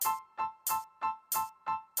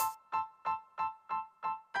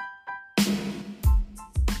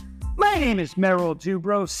name is Merrill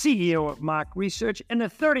Dubrow, CEO of Mock Research and a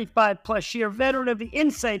 35-plus year veteran of the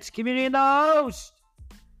Insights community and the host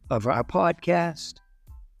of our podcast,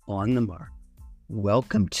 On the Mark.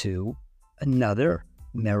 Welcome to another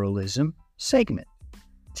Merrillism segment.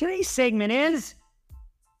 Today's segment is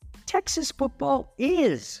Texas football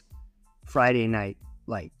is Friday Night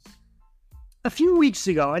Lights. A few weeks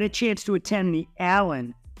ago, I had a chance to attend the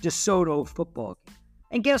Allen DeSoto football game.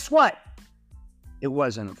 And guess what? It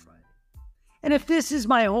wasn't a Friday. And if this is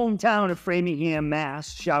my hometown of Framingham,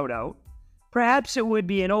 Mass, shout out, perhaps it would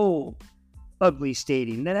be an old, ugly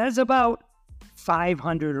stadium that has about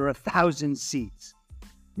 500 or 1,000 seats.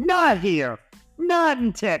 Not here. Not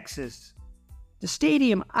in Texas. The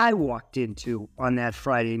stadium I walked into on that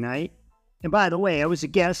Friday night, and by the way, I was a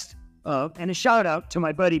guest of, and a shout out to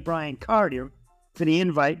my buddy Brian Carter for the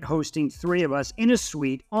invite hosting three of us in a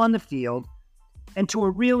suite on the field and to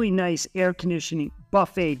a really nice air conditioning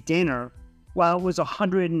buffet dinner while it was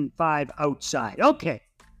 105 outside. Okay,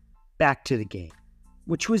 back to the game,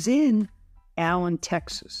 which was in Allen,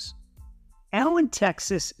 Texas. Allen,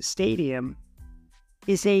 Texas Stadium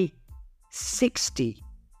is a $60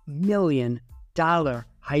 million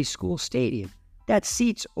high school stadium that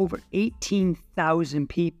seats over 18,000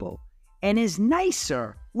 people and is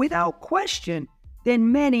nicer, without question,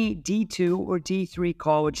 than many D2 or D3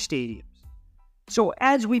 college stadiums. So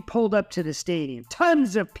as we pulled up to the stadium,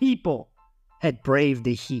 tons of people had braved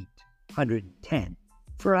the heat, 110,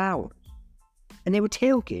 for hours. And they were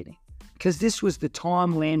tailgating because this was the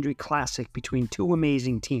Tom Landry Classic between two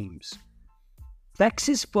amazing teams.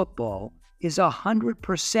 Texas football is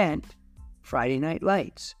 100% Friday Night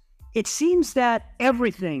Lights. It seems that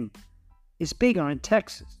everything is bigger in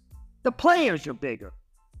Texas. The players are bigger.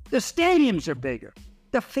 The stadiums are bigger.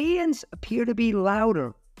 The fans appear to be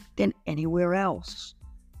louder than anywhere else.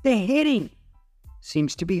 The hitting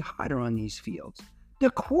seems to be harder on these fields.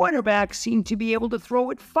 The quarterbacks seem to be able to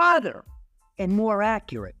throw it farther and more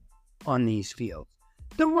accurate on these fields.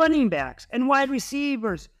 The running backs and wide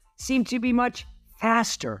receivers seem to be much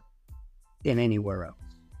faster than anywhere else.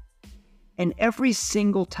 And every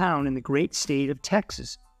single town in the great state of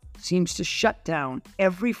Texas seems to shut down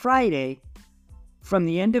every Friday from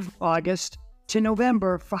the end of August to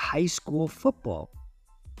November for high school football.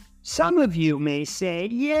 Some of you may say,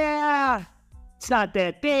 yeah, it's not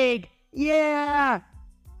that big. Yeah,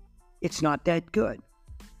 it's not that good.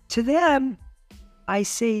 To them, I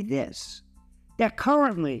say this, that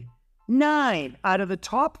currently 9 out of the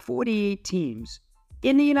top 48 teams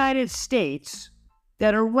in the United States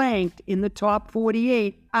that are ranked in the top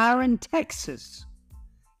 48 are in Texas.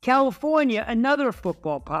 California, another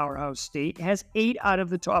football powerhouse state, has 8 out of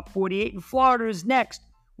the top 48, and Florida is next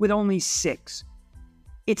with only 6.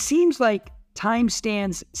 It seems like time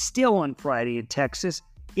stands still on Friday in Texas.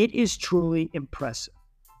 It is truly impressive.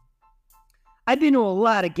 I've been to a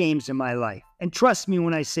lot of games in my life, and trust me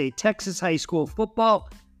when I say Texas high school football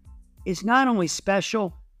is not only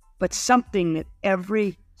special, but something that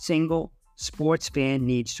every single sports fan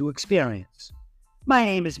needs to experience. My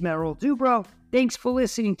name is Merrill Dubrow. Thanks for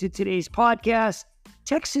listening to today's podcast.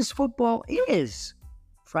 Texas football is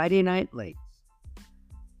Friday Night Lights.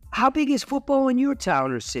 How big is football in your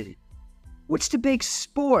town or city? What's the big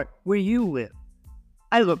sport where you live?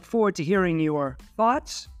 I look forward to hearing your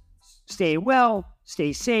thoughts. Stay well,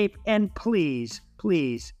 stay safe, and please,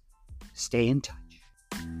 please, stay in touch.